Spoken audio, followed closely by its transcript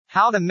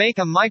How to make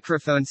a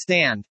microphone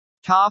stand.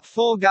 Top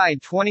Full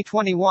Guide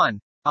 2021.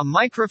 A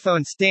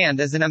microphone stand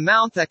is an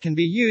mount that can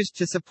be used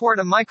to support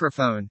a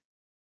microphone.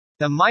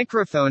 The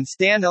microphone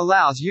stand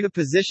allows you to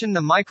position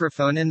the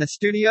microphone in the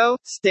studio,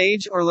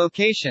 stage, or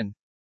location.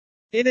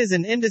 It is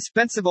an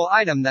indispensable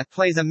item that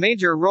plays a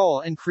major role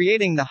in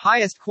creating the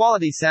highest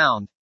quality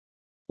sound.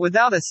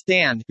 Without a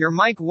stand, your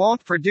mic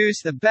won't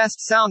produce the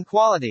best sound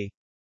quality.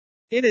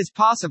 It is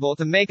possible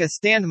to make a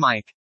stand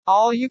mic.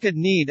 All you could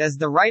need is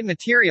the right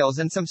materials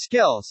and some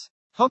skills.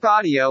 Hook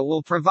Audio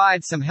will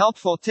provide some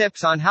helpful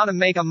tips on how to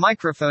make a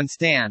microphone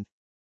stand.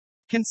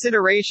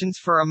 Considerations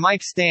for a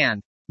mic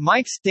stand.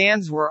 Mic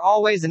stands were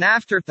always an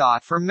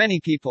afterthought for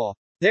many people.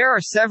 There are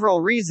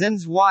several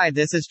reasons why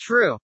this is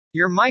true.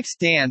 Your mic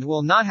stand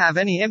will not have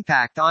any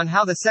impact on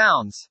how the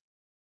sounds.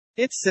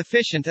 It's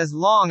sufficient as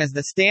long as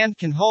the stand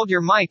can hold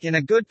your mic in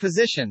a good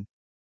position.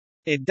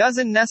 It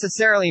doesn't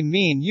necessarily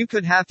mean you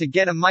could have to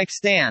get a mic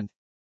stand.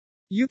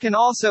 You can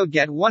also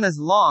get one as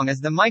long as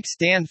the mic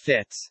stand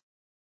fits.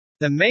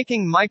 The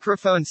making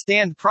microphone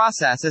stand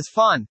process is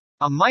fun.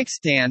 A mic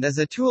stand is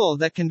a tool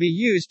that can be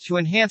used to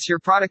enhance your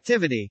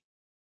productivity.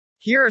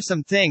 Here are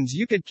some things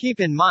you could keep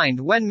in mind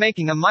when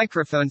making a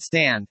microphone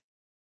stand.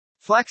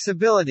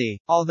 Flexibility.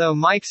 Although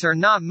mics are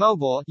not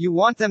mobile, you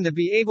want them to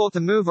be able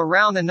to move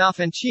around enough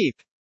and cheap.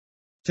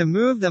 To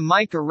move the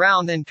mic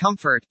around in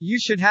comfort, you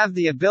should have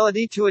the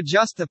ability to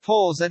adjust the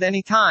poles at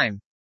any time.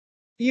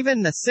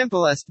 Even the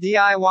simplest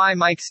DIY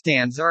mic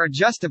stands are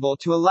adjustable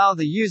to allow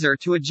the user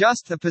to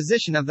adjust the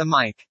position of the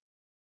mic.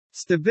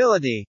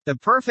 Stability. The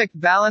perfect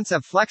balance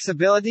of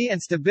flexibility and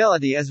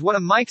stability is what a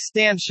mic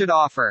stand should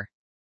offer.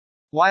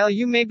 While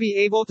you may be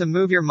able to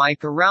move your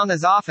mic around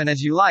as often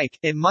as you like,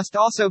 it must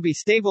also be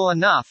stable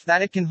enough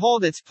that it can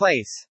hold its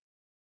place.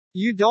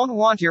 You don't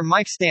want your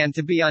mic stand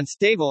to be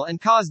unstable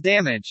and cause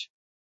damage.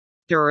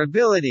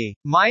 Durability.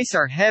 Mics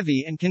are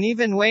heavy and can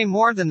even weigh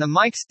more than the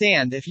mic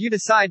stand if you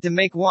decide to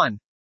make one.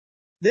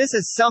 This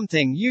is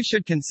something you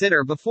should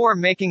consider before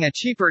making a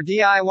cheaper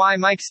DIY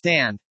mic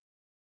stand.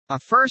 A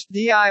first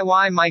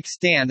DIY mic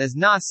stand is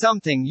not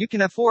something you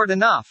can afford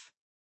enough.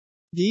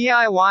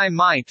 DIY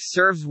mic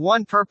serves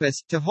one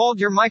purpose, to hold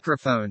your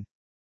microphone.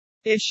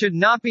 It should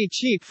not be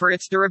cheap for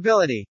its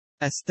durability.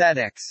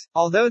 Aesthetics.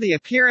 Although the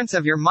appearance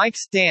of your mic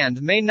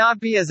stand may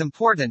not be as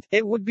important,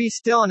 it would be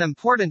still an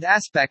important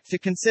aspect to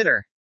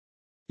consider.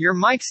 Your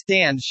mic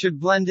stand should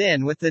blend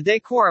in with the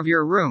decor of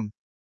your room.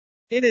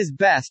 It is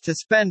best to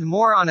spend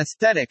more on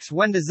aesthetics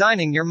when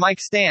designing your mic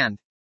stand.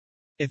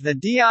 If the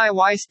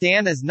DIY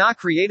stand is not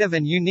creative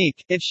and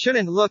unique, it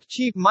shouldn't look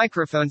cheap.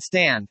 Microphone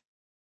stand.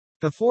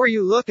 Before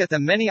you look at the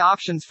many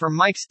options for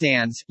mic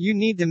stands, you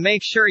need to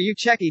make sure you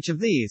check each of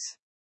these.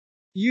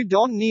 You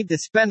don't need to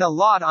spend a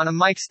lot on a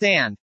mic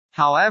stand.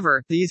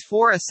 However, these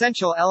 4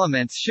 essential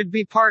elements should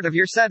be part of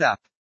your setup.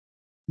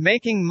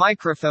 Making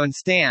microphone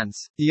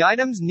stands. The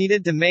items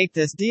needed to make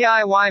this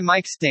DIY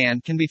mic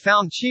stand can be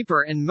found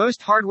cheaper in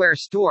most hardware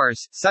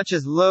stores, such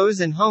as Lowe's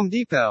and Home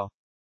Depot.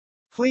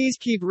 Please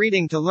keep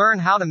reading to learn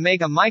how to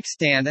make a mic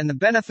stand and the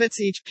benefits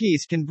each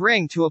piece can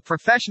bring to a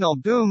professional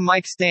boom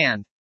mic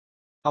stand.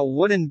 A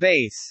wooden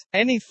base.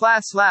 Any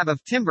flat slab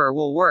of timber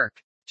will work.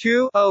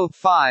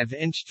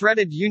 2.05-inch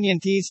threaded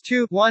union tees.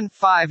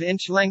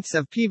 2.15-inch lengths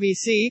of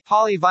PVC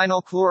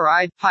polyvinyl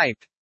chloride pipe.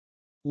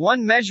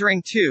 1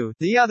 measuring 2,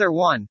 the other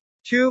 1.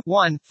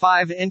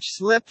 2.15-inch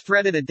slip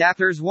threaded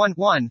adapters.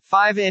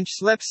 1.15-inch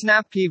slip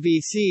snap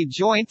PVC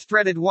joint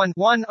threaded.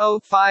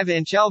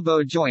 1.05-inch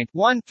elbow joint.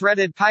 1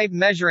 threaded pipe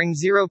measuring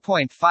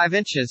 0.5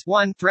 inches.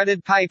 1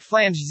 threaded pipe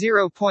flange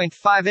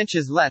 0.5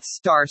 inches. Let's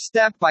start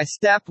step by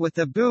step with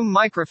the boom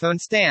microphone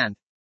stand.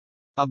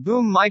 A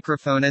boom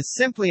microphone is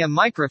simply a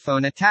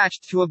microphone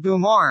attached to a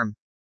boom arm.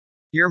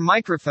 Your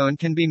microphone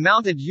can be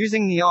mounted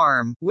using the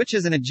arm, which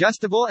is an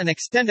adjustable and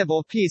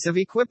extendable piece of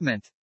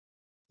equipment.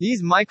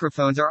 These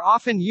microphones are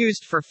often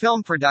used for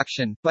film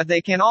production, but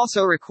they can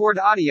also record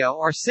audio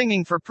or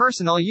singing for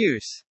personal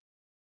use.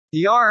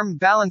 The arm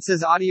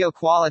balances audio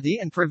quality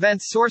and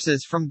prevents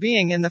sources from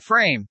being in the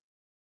frame.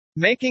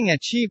 Making a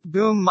cheap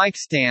boom mic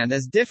stand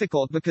is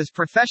difficult because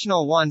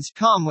professional ones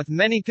come with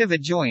many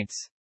pivot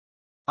joints.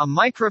 A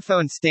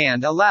microphone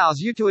stand allows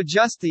you to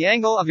adjust the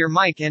angle of your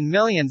mic in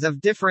millions of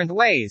different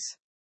ways.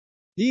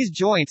 These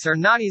joints are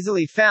not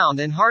easily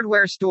found in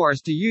hardware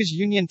stores. To use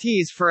union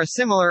tees for a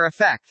similar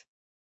effect.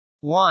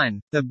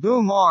 1. The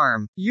boom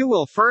arm. You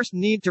will first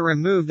need to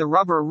remove the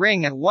rubber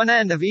ring at one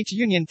end of each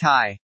union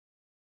tie.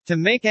 To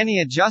make any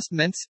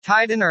adjustments,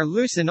 tighten or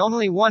loosen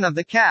only one of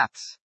the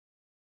caps.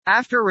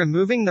 After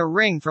removing the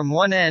ring from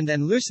one end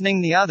and loosening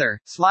the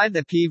other, slide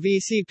the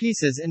PVC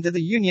pieces into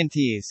the union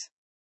tees.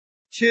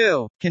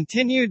 2.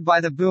 Continued by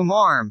the boom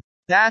arm.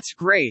 That's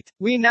great.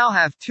 We now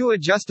have 2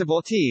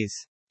 adjustable tees.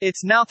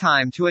 It's now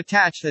time to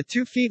attach the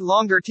 2 feet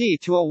longer tee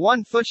to a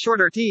 1 foot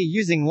shorter tee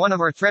using one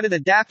of our threaded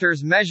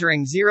adapters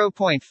measuring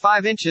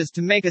 0.5 inches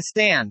to make a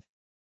stand.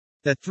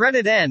 The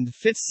threaded end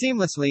fits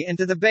seamlessly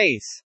into the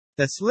base.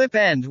 The slip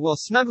end will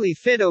snugly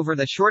fit over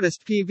the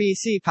shortest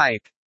PVC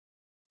pipe.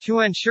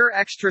 To ensure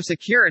extra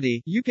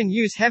security, you can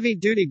use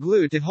heavy-duty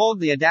glue to hold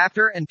the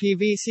adapter and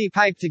PVC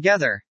pipe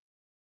together.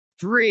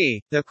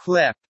 3. The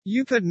clip.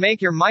 You could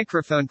make your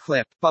microphone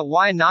clip, but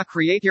why not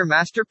create your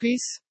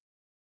masterpiece?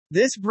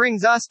 This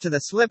brings us to the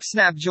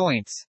slip-snap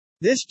joints.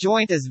 This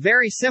joint is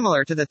very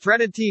similar to the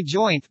threaded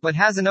T-joint but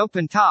has an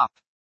open top.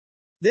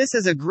 This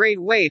is a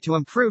great way to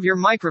improve your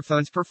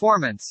microphone's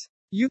performance.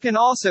 You can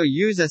also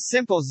use a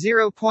simple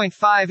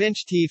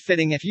 0.5-inch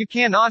T-fitting if you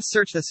cannot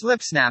search the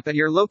slip-snap at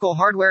your local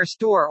hardware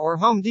store or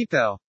Home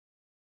Depot.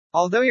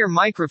 Although your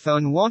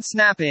microphone won't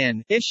snap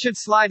in, it should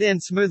slide in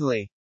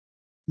smoothly.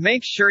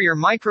 Make sure your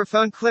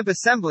microphone clip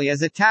assembly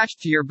is attached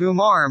to your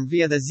boom arm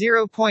via the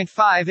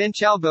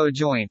 0.5-inch elbow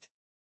joint.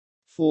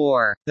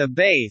 4. The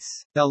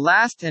base. The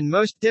last and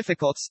most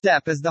difficult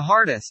step is the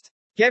hardest.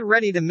 Get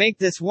ready to make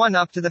this one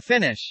up to the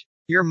finish.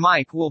 Your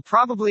mic will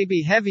probably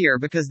be heavier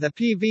because the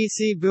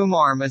PVC boom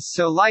arm is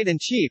so light and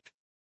cheap.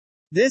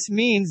 This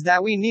means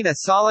that we need a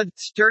solid,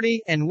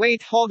 sturdy, and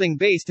weight-holding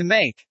base to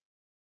make.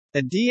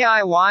 The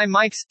DIY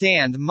mic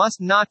stand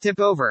must not tip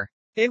over.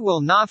 It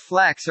will not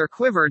flex or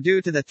quiver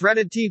due to the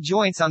threaded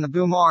T-joints on the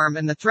boom arm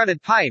and the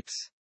threaded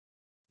pipes.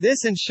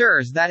 This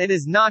ensures that it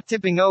is not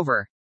tipping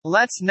over.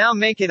 Let's now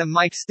make it a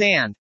mic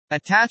stand.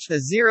 Attach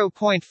the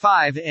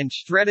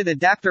 0.5-inch threaded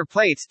adapter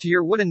plates to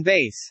your wooden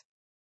base.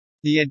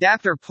 The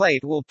adapter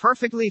plate will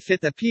perfectly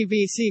fit the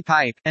PVC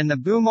pipe, and the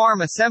boom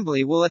arm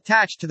assembly will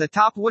attach to the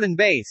top wooden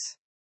base.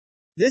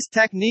 This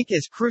technique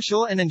is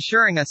crucial in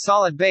ensuring a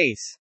solid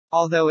base.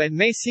 Although it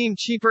may seem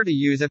cheaper to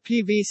use a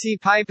PVC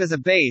pipe as a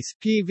base,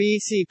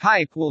 PVC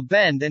pipe will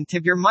bend and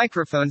tip your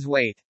microphone's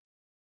weight.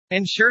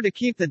 Ensure to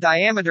keep the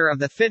diameter of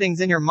the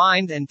fittings in your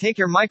mind and take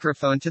your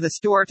microphone to the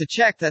store to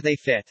check that they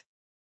fit.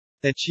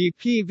 The cheap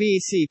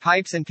PVC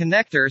pipes and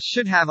connectors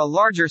should have a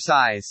larger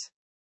size.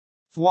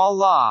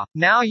 Voila!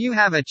 Now you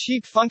have a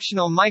cheap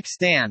functional mic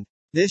stand.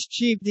 This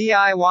cheap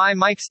DIY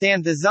mic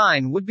stand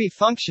design would be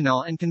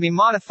functional and can be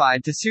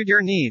modified to suit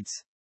your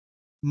needs.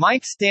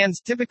 Mic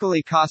stands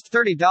typically cost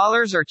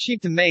 $30 or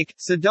cheap to make,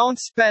 so don't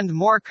spend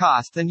more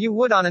cost than you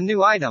would on a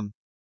new item.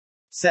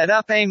 Set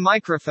up a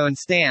microphone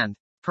stand.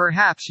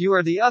 Perhaps you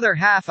are the other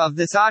half of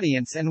this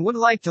audience and would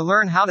like to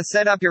learn how to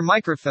set up your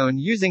microphone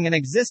using an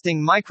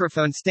existing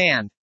microphone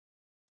stand.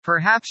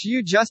 Perhaps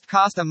you just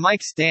cost a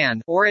mic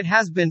stand, or it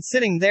has been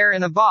sitting there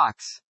in a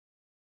box.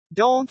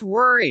 Don't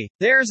worry,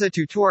 there's a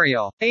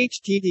tutorial.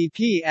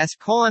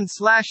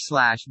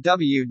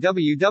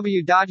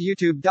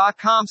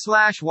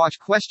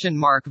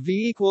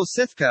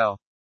 https://www.youtube.com/watch?v=Cisco.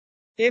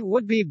 It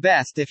would be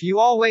best if you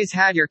always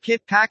had your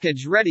kit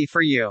package ready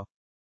for you.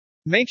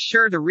 Make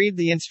sure to read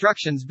the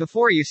instructions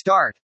before you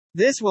start.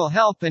 This will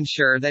help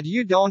ensure that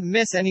you don't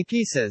miss any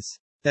pieces.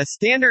 The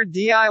standard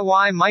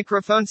DIY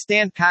microphone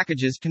stand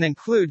packages can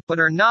include, but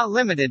are not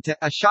limited to,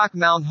 a shock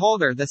mount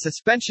holder, the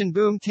suspension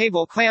boom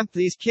table clamp.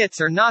 These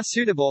kits are not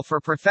suitable for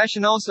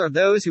professionals or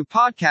those who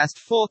podcast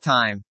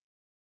full-time.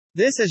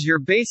 This is your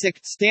basic,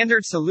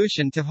 standard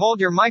solution to hold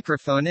your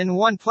microphone in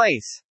one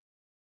place.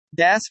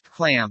 Desk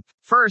clamp.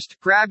 First,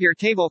 grab your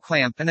table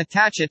clamp and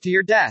attach it to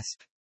your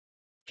desk.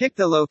 Pick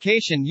the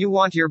location you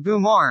want your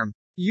boom arm.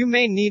 You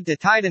may need to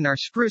tighten or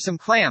screw some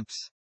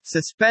clamps.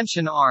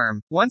 Suspension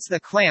arm. Once the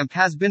clamp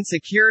has been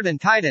secured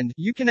and tightened,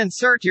 you can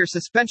insert your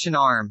suspension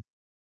arm.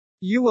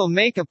 You will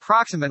make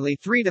approximately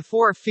 3 to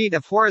 4 feet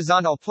of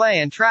horizontal play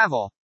and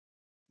travel.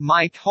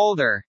 Mic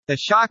holder. The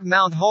shock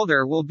mount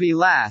holder will be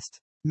last.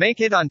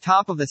 Make it on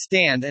top of the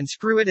stand and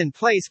screw it in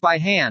place by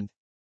hand.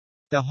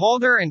 The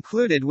holder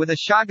included with a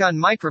shotgun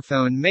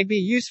microphone may be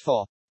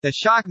useful. The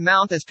shock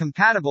mount is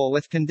compatible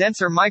with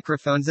condenser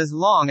microphones as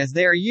long as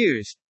they are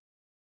used.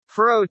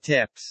 Pro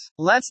tips.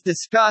 Let's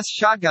discuss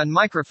shotgun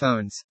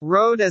microphones.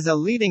 Rode is a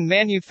leading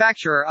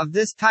manufacturer of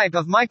this type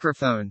of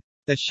microphone.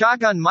 The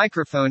shotgun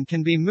microphone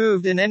can be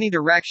moved in any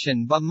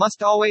direction but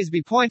must always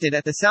be pointed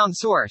at the sound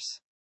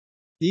source.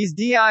 These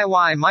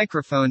DIY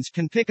microphones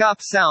can pick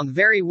up sound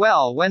very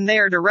well when they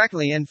are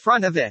directly in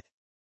front of it.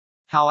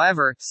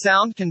 However,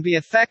 sound can be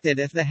affected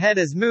if the head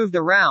is moved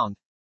around.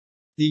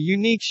 The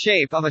unique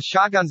shape of a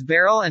shotgun's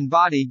barrel and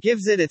body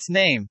gives it its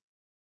name.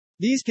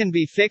 These can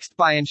be fixed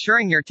by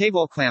ensuring your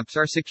table clamps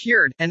are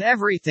secured, and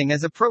everything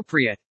is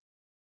appropriate.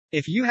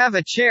 If you have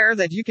a chair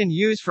that you can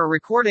use for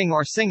recording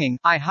or singing,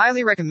 I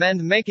highly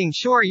recommend making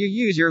sure you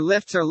use your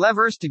lifts or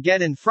levers to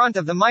get in front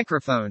of the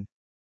microphone.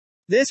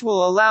 This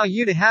will allow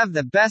you to have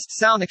the best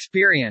sound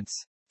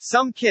experience.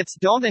 Some kits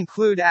don't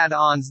include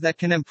add-ons that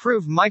can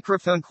improve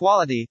microphone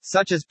quality,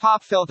 such as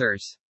pop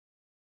filters.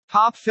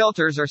 Pop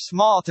filters are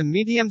small to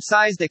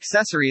medium-sized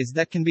accessories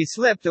that can be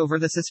slipped over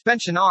the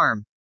suspension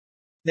arm.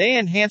 They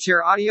enhance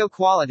your audio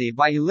quality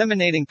by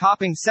eliminating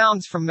popping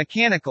sounds from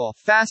mechanical,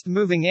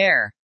 fast-moving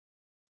air.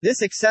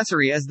 This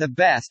accessory is the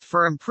best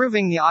for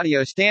improving the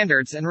audio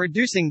standards and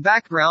reducing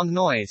background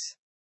noise.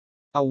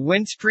 A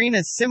windscreen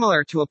is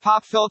similar to a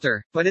pop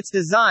filter, but it's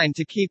designed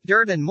to keep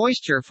dirt and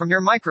moisture from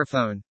your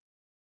microphone.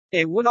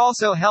 It would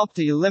also help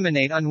to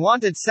eliminate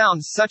unwanted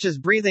sounds such as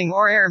breathing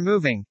or air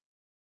moving.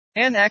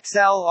 An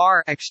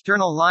XLR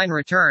external line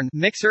return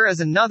mixer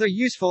is another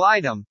useful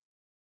item.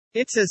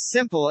 It's as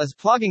simple as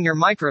plugging your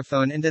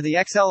microphone into the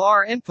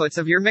XLR inputs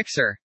of your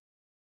mixer.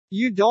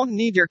 You don't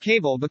need your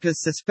cable because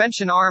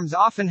suspension arms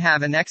often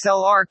have an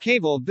XLR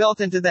cable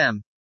built into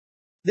them.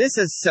 This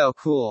is so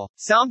cool.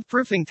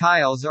 Soundproofing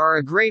tiles are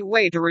a great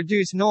way to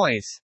reduce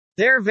noise.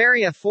 They're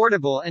very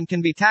affordable and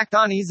can be tacked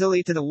on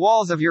easily to the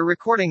walls of your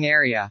recording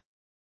area.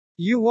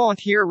 You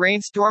won't hear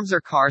rainstorms or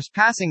cars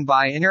passing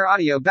by in your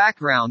audio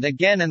background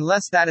again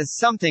unless that is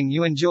something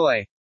you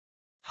enjoy.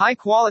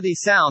 High-quality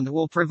sound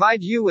will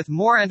provide you with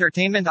more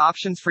entertainment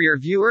options for your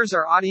viewers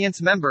or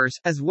audience members,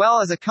 as well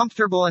as a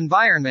comfortable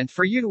environment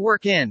for you to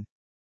work in.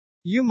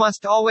 You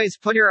must always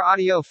put your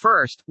audio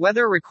first,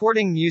 whether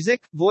recording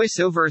music,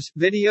 voiceovers,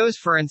 videos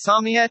for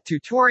insomnia,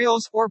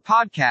 tutorials, or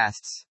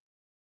podcasts.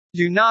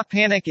 Do not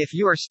panic if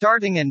you are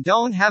starting and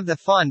don't have the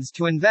funds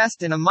to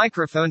invest in a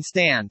microphone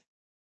stand.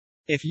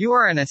 If you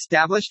are an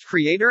established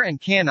creator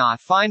and cannot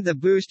find the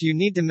boost you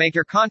need to make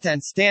your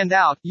content stand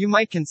out, you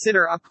might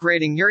consider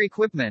upgrading your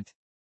equipment.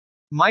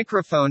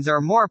 Microphones are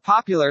more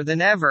popular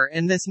than ever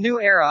in this new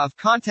era of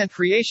content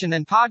creation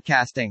and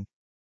podcasting.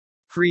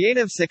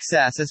 Creative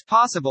success is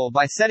possible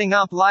by setting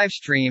up live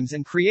streams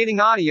and creating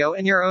audio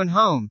in your own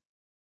home.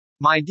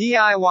 My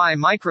DIY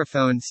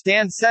microphone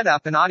stand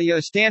setup and audio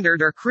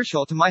standard are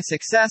crucial to my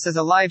success as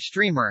a live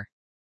streamer.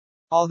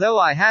 Although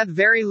I had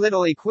very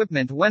little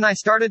equipment when I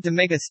started to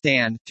make a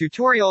stand,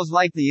 tutorials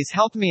like these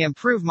helped me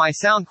improve my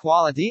sound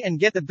quality and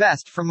get the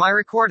best from my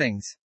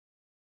recordings.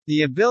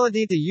 The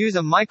ability to use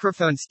a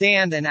microphone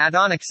stand and add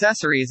on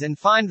accessories and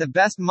find the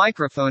best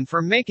microphone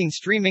for making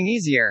streaming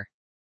easier.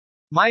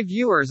 My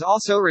viewers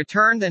also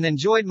returned and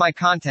enjoyed my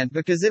content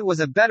because it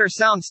was a better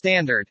sound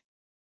standard.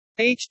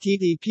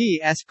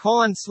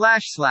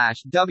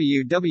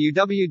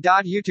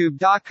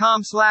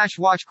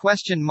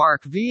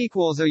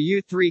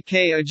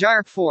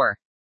 https://www.youtube.com/watch?v=ou3k 4.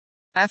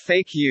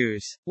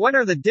 What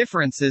are the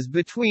differences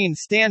between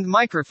stand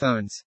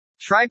microphones?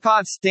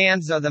 Tripod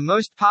stands are the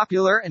most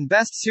popular and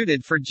best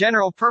suited for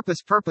general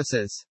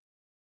purposes.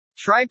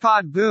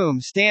 Tripod boom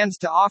stands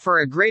to offer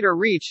a greater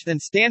reach than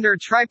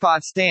standard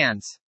tripod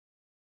stands.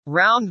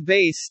 Round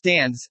base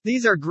stands,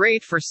 these are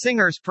great for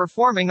singers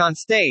performing on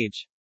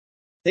stage.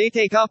 They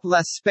take up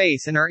less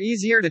space and are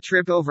easier to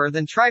trip over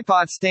than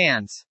tripod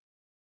stands.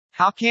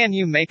 How can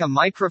you make a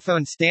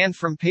microphone stand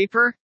from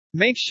paper?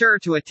 Make sure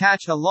to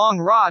attach a long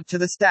rod to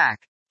the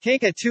stack.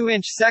 Take a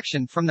 2-inch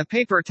section from the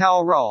paper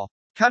towel roll.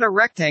 Cut a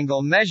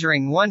rectangle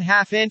measuring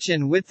 1/2 inch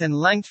in width and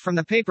length from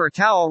the paper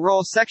towel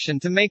roll section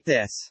to make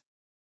this.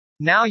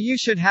 Now you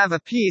should have a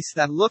piece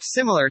that looks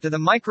similar to the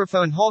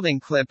microphone holding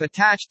clip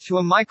attached to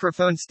a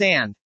microphone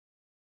stand.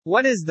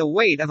 What is the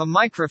weight of a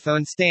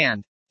microphone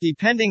stand?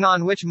 Depending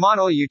on which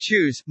model you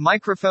choose,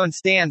 microphone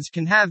stands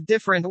can have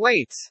different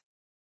weights.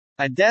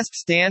 A desk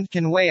stand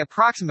can weigh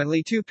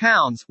approximately 2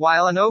 pounds,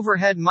 while an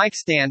overhead mic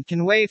stand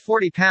can weigh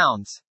 40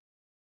 pounds.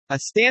 A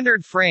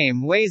standard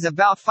frame weighs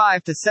about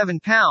 5 to 7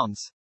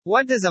 pounds.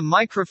 What does a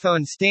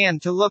microphone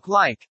stand to look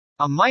like?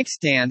 A mic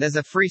stand is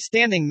a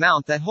freestanding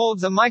mount that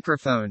holds a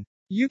microphone.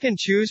 You can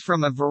choose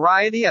from a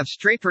variety of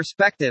straight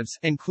perspectives,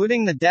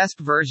 including the desk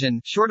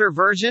version, shorter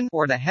version,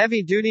 or the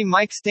heavy-duty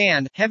mic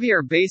stand,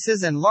 heavier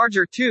bases and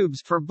larger tubes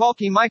for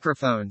bulky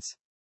microphones.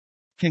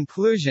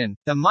 Conclusion: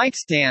 the mic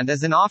stand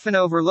is an often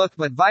overlooked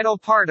but vital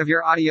part of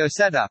your audio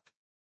setup.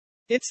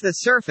 It's the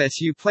surface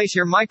you place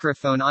your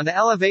microphone on to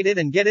elevate it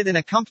and get it in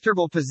a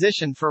comfortable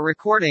position for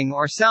recording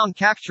or sound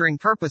capturing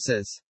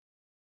purposes.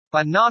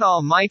 But not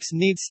all mics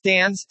need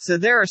stands, so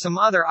there are some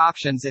other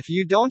options if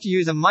you don't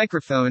use a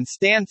microphone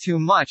stand too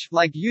much,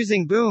 like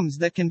using booms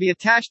that can be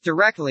attached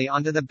directly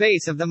onto the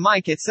base of the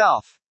mic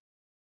itself.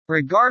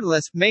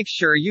 Regardless, make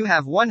sure you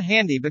have one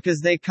handy because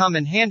they come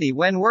in handy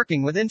when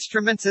working with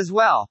instruments as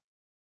well.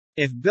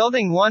 If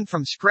building one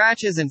from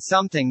scratch isn't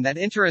something that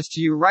interests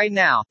you right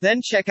now,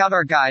 then check out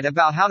our guide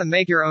about how to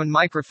make your own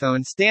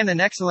microphone stand an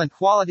excellent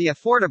quality,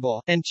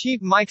 affordable, and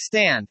cheap mic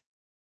stand.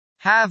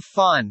 Have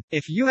fun.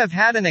 If you have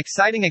had an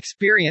exciting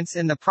experience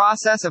in the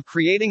process of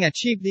creating a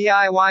cheap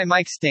DIY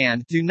mic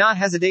stand, do not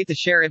hesitate to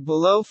share it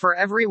below for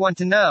everyone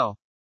to know.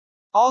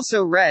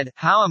 Also read,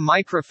 How a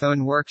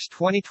Microphone Works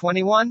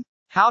 2021?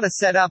 How to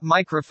Set Up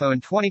Microphone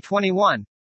 2021.